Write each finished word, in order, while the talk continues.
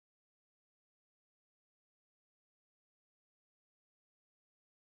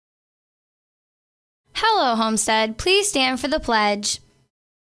Hello, Homestead. Please stand for the pledge.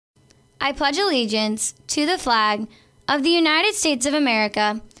 I pledge allegiance to the flag of the United States of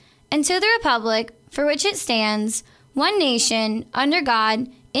America and to the republic for which it stands, one nation, under God,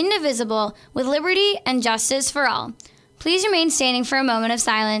 indivisible, with liberty and justice for all. Please remain standing for a moment of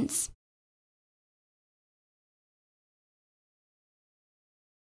silence.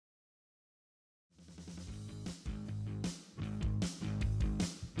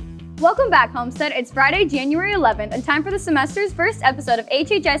 Welcome back, Homestead. It's Friday, January 11th, and time for the semester's first episode of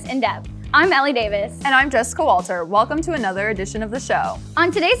HHS In Depth. I'm Ellie Davis. And I'm Jessica Walter. Welcome to another edition of the show. On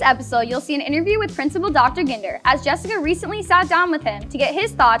today's episode, you'll see an interview with Principal Dr. Ginder, as Jessica recently sat down with him to get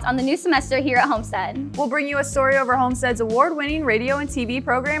his thoughts on the new semester here at Homestead. We'll bring you a story over Homestead's award-winning radio and TV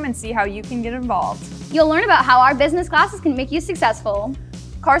program and see how you can get involved. You'll learn about how our business classes can make you successful.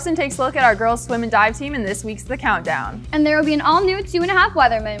 Carson takes a look at our girls swim and dive team in this week's The Countdown. And there will be an all-new 2.5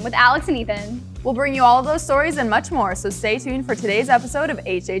 Weatherman with Alex and Ethan. We'll bring you all of those stories and much more, so stay tuned for today's episode of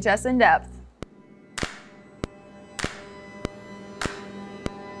HHS In Depth.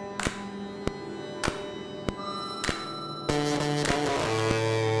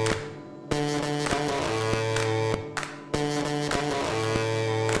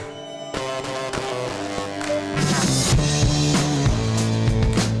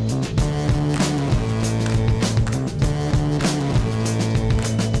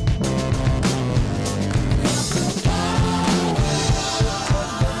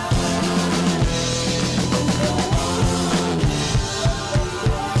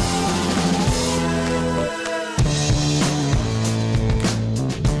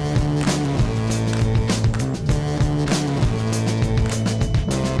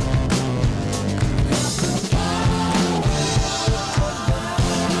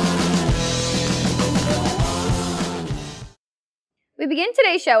 We begin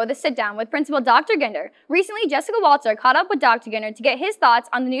today's show with a sit-down with Principal Dr. Ginder. Recently, Jessica Walter caught up with Dr. Ginder to get his thoughts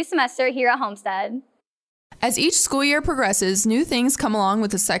on the new semester here at Homestead. As each school year progresses, new things come along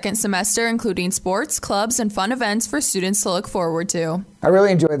with the second semester, including sports, clubs, and fun events for students to look forward to. I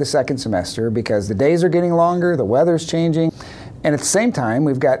really enjoy the second semester because the days are getting longer, the weather's changing, and at the same time,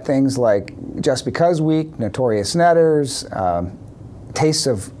 we've got things like Just Because Week, Notorious Netters, Taste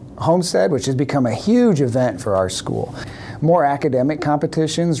of Homestead, which has become a huge event for our school. More academic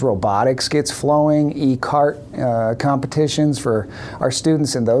competitions, robotics gets flowing, e-cart competitions for our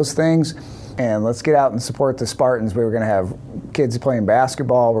students and those things. And let's get out and support the Spartans. We were going to have kids playing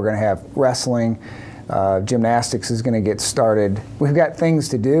basketball, we're going to have wrestling, gymnastics is going to get started. We've got things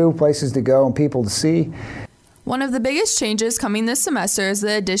to do, places to go, and people to see. One of the biggest changes coming this semester is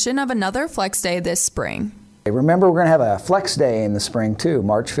the addition of another Flex Day this spring. Remember, we're going to have a Flex Day in the spring too,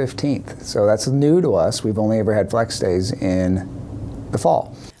 March 15th. So that's new to us. We've only ever had Flex Days in the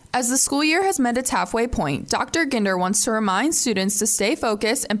fall. As the school year has met its halfway point, Dr. Ginder wants to remind students to stay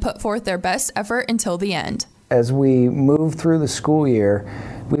focused and put forth their best effort until the end. As we move through the school year,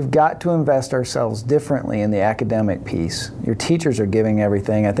 we've got to invest ourselves differently in the academic piece. Your teachers are giving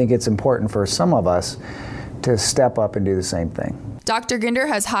everything. I think it's important for some of us to step up and do the same thing. Dr. Ginder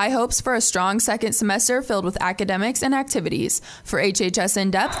has high hopes for a strong second semester filled with academics and activities. For HHS In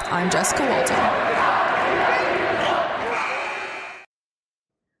Depth, I'm Jessica Walter.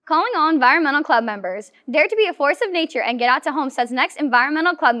 Calling all environmental club members, dare to be a force of nature and get out to Homestead's next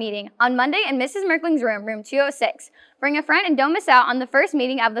environmental club meeting on Monday in Mrs. Merkling's room, room 206. Bring a friend and don't miss out on the first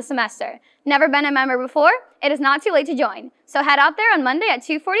meeting of the semester. Never been a member before? It is not too late to join. So head out there on Monday at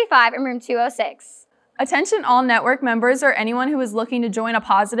 2:45 in room 206. Attention all network members or anyone who is looking to join a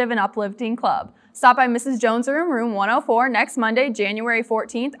positive and uplifting club. Stop by Mrs. Jones' room 104 next Monday, January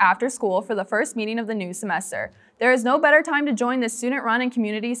 14th after school for the first meeting of the new semester. There is no better time to join this student-run and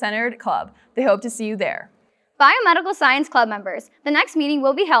community-centered club. They hope to see you there. Biomedical Science Club members, the next meeting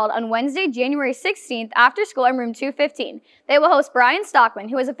will be held on Wednesday, January 16th after school in room 215. They will host Brian Stockman,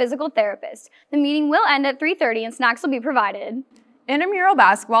 who is a physical therapist. The meeting will end at 3:30 and snacks will be provided. Intramural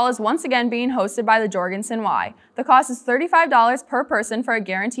basketball is once again being hosted by the Jorgensen Y. The cost is $35 per person for a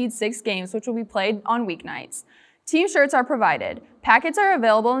guaranteed 6 games, which will be played on weeknights. Team shirts are provided. Packets are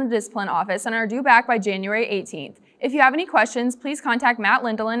available in the discipline office and are due back by January 18th. If you have any questions, please contact Matt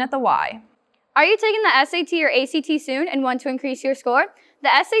Lindelin at the Y. Are you taking the SAT or ACT soon and want to increase your score? The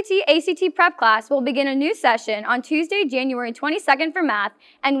SAT-ACT prep class will begin a new session on Tuesday, January 22nd for math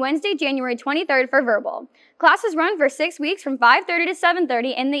and Wednesday, January 23rd for verbal. Classes run for 6 weeks from 5:30 to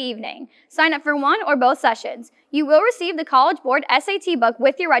 7:30 in the evening. Sign up for one or both sessions. You will receive the College Board SAT book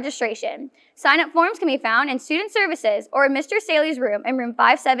with your registration. Sign-up forms can be found in Student Services or in Mr. Staley's room in room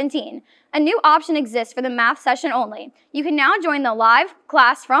 517. A new option exists for the math session only. You can now join the live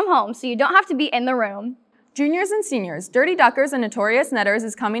class from home so you don't have to be in the room. Juniors and seniors, Dirty Duckers and Notorious Netters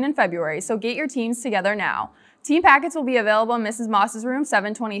is coming in February, so get your teams together now. Team packets will be available in Mrs. Moss's room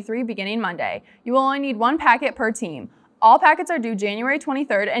 723 beginning Monday. You will only need one packet per team. All packets are due January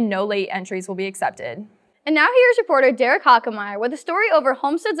 23rd and no late entries will be accepted. And now here's reporter Derek Hockemeyer with a story over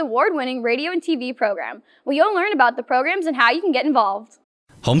Homestead's award-winning radio and TV program, where you'll learn about the programs and how you can get involved.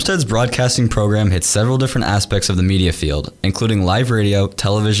 Homestead's broadcasting program hits several different aspects of the media field, including live radio,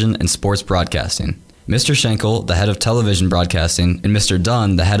 television, and sports broadcasting. Mr. Schenkel, the head of television broadcasting, and Mr.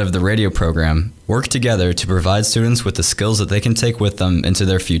 Dunn, the head of the radio program, work together to provide students with the skills that they can take with them into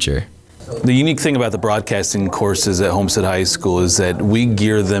their future. The unique thing about the broadcasting courses at Homestead High School is that we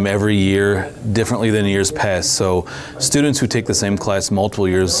gear them every year differently than years past. So students who take the same class multiple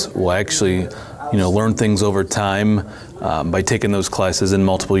years will actually learn things over time by taking those classes in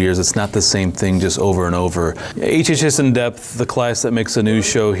multiple years. It's not the same thing just over and over. HHS In Depth, the class that makes a news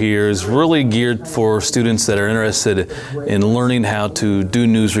show here, is really geared for students that are interested in learning how to do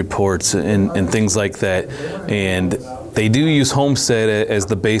news reports and things like that. And they do use Homestead as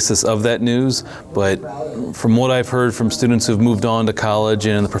the basis of that news, but from what I've heard from students who've moved on to college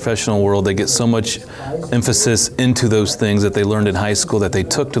and in the professional world, they get so much emphasis into those things that they learned in high school that they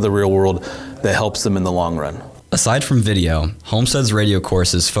took to the real world that helps them in the long run. Aside from video, Homestead's radio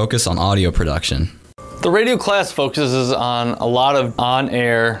courses focus on audio production. The radio class focuses on a lot of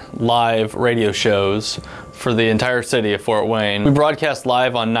on-air live radio shows for the entire city of Fort Wayne. We broadcast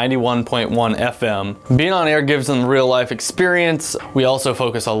live on 91.1 FM. Being on air gives them real-life experience. We also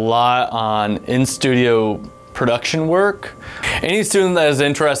focus a lot on in-studio production work. Any student that is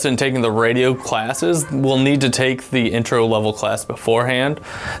interested in taking the radio classes will need to take the intro level class beforehand.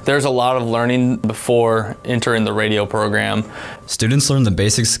 There's a lot of learning before entering the radio program. Students learn the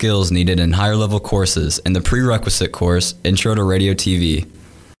basic skills needed in higher level courses in the prerequisite course, Intro to Radio TV.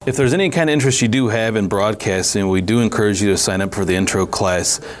 If there's any kind of interest you do have in broadcasting, we do encourage you to sign up for the intro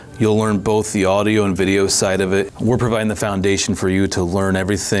class. You'll learn both the audio and video side of it. We're providing the foundation for you to learn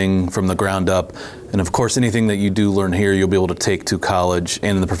everything from the ground up. And of course, anything that you do learn here, you'll be able to take to college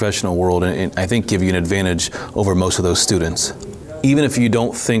and in the professional world, and I think give you an advantage over most of those students. Even if you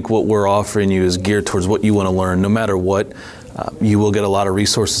don't think what we're offering you is geared towards what you want to learn, no matter what, you will get a lot of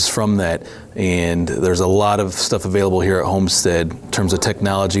resources from that, and there's a lot of stuff available here at Homestead in terms of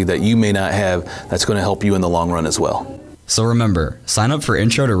technology that you may not have that's going to help you in the long run as well. So remember, sign up for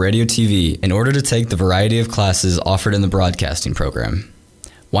Intro to Radio TV in order to take the variety of classes offered in the broadcasting program.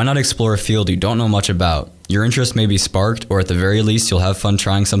 Why not explore a field you don't know much about? Your interest may be sparked, or at the very least you'll have fun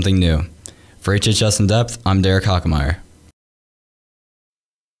trying something new. For HHS In Depth, I'm Derek Hockemeyer.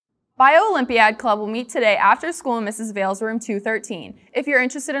 Bio-Olympiad Club will meet today after school in Mrs. Vale's room 213. If you're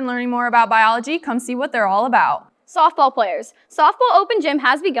interested in learning more about biology, come see what they're all about. Softball players. Softball Open Gym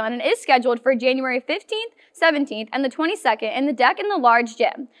has begun and is scheduled for January 15th, 17th, and the 22nd in the deck in the large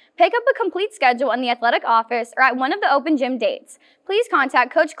gym. Pick up a complete schedule in the athletic office or at one of the open gym dates. Please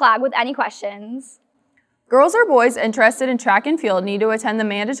contact Coach Clag with any questions. Girls or boys interested in track and field need to attend the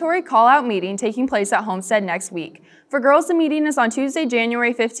mandatory call-out meeting taking place at Homestead next week. For girls, the meeting is on Tuesday,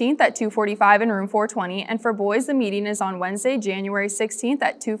 January 15th at 2:45 in room 420, and for boys, the meeting is on Wednesday, January 16th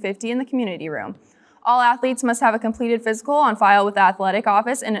at 2:50 in the community room. All athletes must have a completed physical on file with the athletic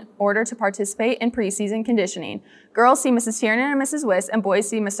office in order to participate in preseason conditioning. Girls see Mrs. Tiernan and Mrs. Wiss, and boys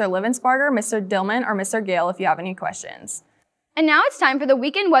see Mr. Livensparger, Mr. Dillman, or Mr. Gale if you have any questions. And now it's time for the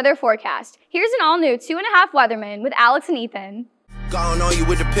weekend weather forecast. Here's an all-new 2.5 Weatherman with Alex and Ethan. Gone on you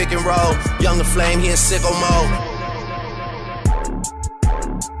with the pick and roll. Young and Flame, he in sicko mode.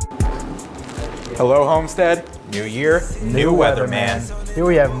 Hello, Homestead. New year, new weatherman. Here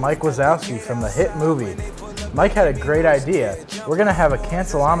we have Mike Wazowski from the hit movie. Mike had a great idea. We're going to have a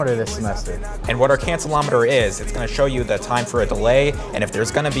cancelometer this semester. And what our cancelometer is, it's going to show you the time for a delay and if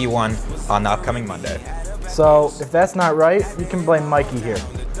there's going to be one on the upcoming Monday. So if that's not right, you can blame Mikey here.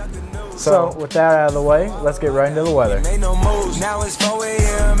 So with that out of the way, let's get right into the weather.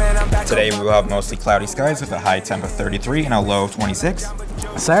 Today we will have mostly cloudy skies with a high temp of 33 and a low of 26.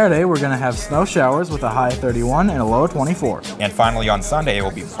 Saturday we're going to have snow showers with a high of 31 and a low of 24. And finally on Sunday it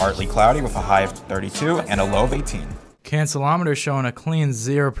will be partly cloudy with a high of 32 and a low of 18. Cancelometer showing a clean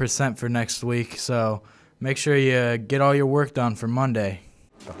 0% for next week, so make sure you get all your work done for Monday.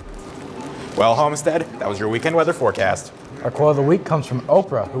 Well, Homestead, that was your weekend weather forecast. Our quote of the week comes from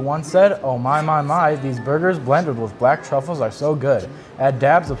Oprah, who once said, "Oh my, these burgers blended with black truffles are so good. Add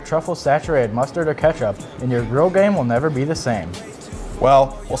dabs of truffle-saturated mustard or ketchup, and your grill game will never be the same."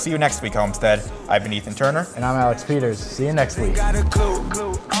 Well, we'll see you next week, Homestead. I've been Ethan Turner. And I'm Alex Peters. See you next week.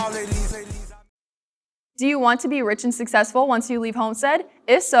 Do you want to be rich and successful once you leave Homestead?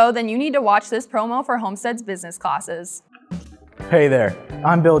 If so, then you need to watch this promo for Homestead's business classes. Hey there,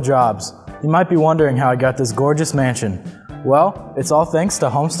 I'm Bill Jobs. You might be wondering how I got this gorgeous mansion. Well, it's all thanks to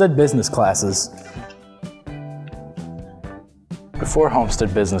Homestead business classes. Before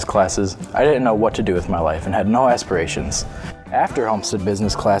Homestead business classes, I didn't know what to do with my life and had no aspirations. After Homestead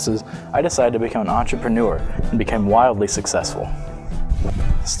business classes, I decided to become an entrepreneur and became wildly successful.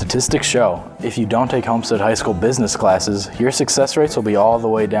 Statistics show, if you don't take Homestead High School business classes, your success rates will be all the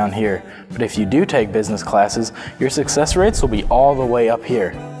way down here. But if you do take business classes, your success rates will be all the way up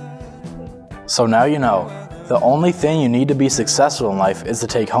here. So now you know, the only thing you need to be successful in life is to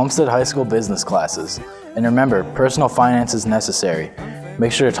take Homestead High School business classes. And remember, personal finance is necessary.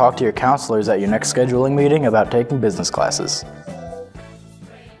 Make sure to talk to your counselors at your next scheduling meeting about taking business classes.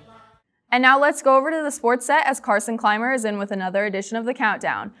 And now let's go over to the sports set as Carson Clymer is in with another edition of The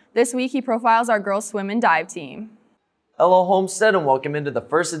Countdown. This week he profiles our girls swim and dive team. Hello Homestead and welcome into the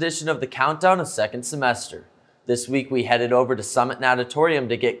first edition of The Countdown of second semester. This week we headed over to Summit Natatorium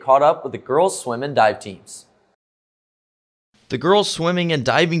to get caught up with the girls swim and dive teams. The girls swimming and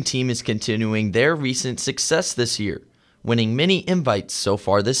diving team is continuing their recent success this year, winning many invites so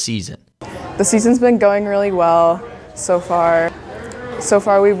far this season. The season's been going really well so far. So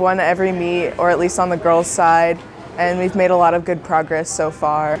far we've won every meet, or at least on the girls' side, and we've made a lot of good progress so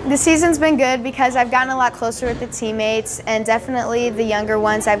far. The season's been good because I've gotten a lot closer with the teammates, and definitely the younger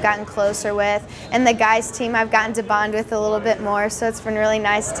ones I've gotten closer with, and the guys' team I've gotten to bond with a little bit more, so it's been really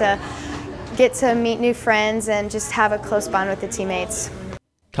nice to get to meet new friends and just have a close bond with the teammates.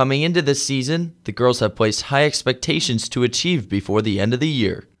 Coming into this season, the girls have placed high expectations to achieve before the end of the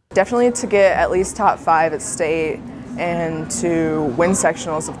year. Definitely to get at least top 5 at state and to win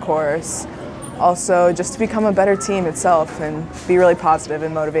sectionals, of course. Also, just to become a better team itself and be really positive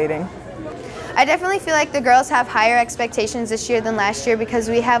and motivating. I definitely feel like the girls have higher expectations this year than last year because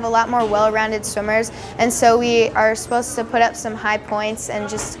we have a lot more well-rounded swimmers, and so we are supposed to put up some high points and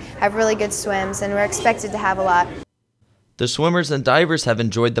just have really good swims, and we're expected to have a lot. The swimmers and divers have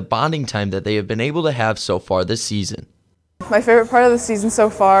enjoyed the bonding time that they have been able to have so far this season. My favorite part of the season so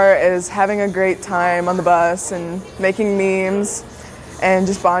far is having a great time on the bus and making memes and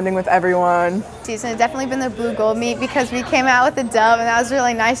just bonding with everyone. Season has definitely been the blue gold meet because we came out with a dub, and that was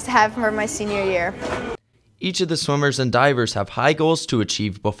really nice to have for my senior year. Each of the swimmers and divers have high goals to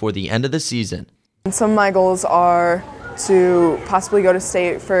achieve before the end of the season. And some of my goals are to possibly go to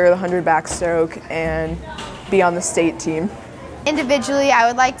state for the 100 backstroke and be on the state team. Individually, I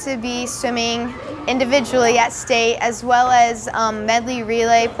would like to be swimming individually at state, as well as medley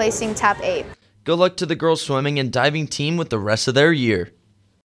relay, placing top 8. Good luck to the girls swimming and diving team with the rest of their year.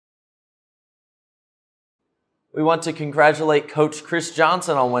 We want to congratulate Coach Chris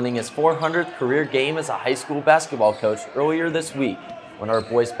Johnson on winning his 400th career game as a high school basketball coach earlier this week when our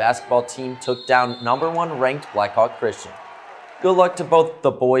boys basketball team took down #1 ranked Blackhawk Christian. Good luck to both the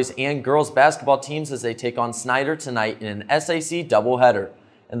boys and girls basketball teams as they take on Snyder tonight in an SAC doubleheader.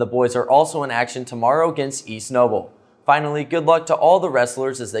 And the boys are also in action tomorrow against East Noble. Finally, good luck to all the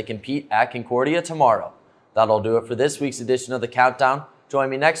wrestlers as they compete at Concordia tomorrow. That'll do it for this week's edition of The Countdown.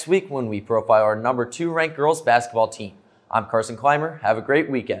 Join me next week when we profile our #2 ranked girls basketball team. I'm Carson Clymer. Have a great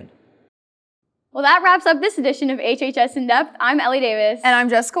weekend. Well, that wraps up this edition of HHS In Depth. I'm Ellie Davis. And I'm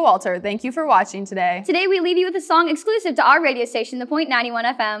Jessica Walter. Thank you for watching today. Today we leave you with a song exclusive to our radio station, The Point 91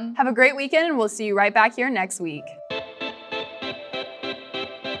 FM. Have a great weekend, and we'll see you right back here next week.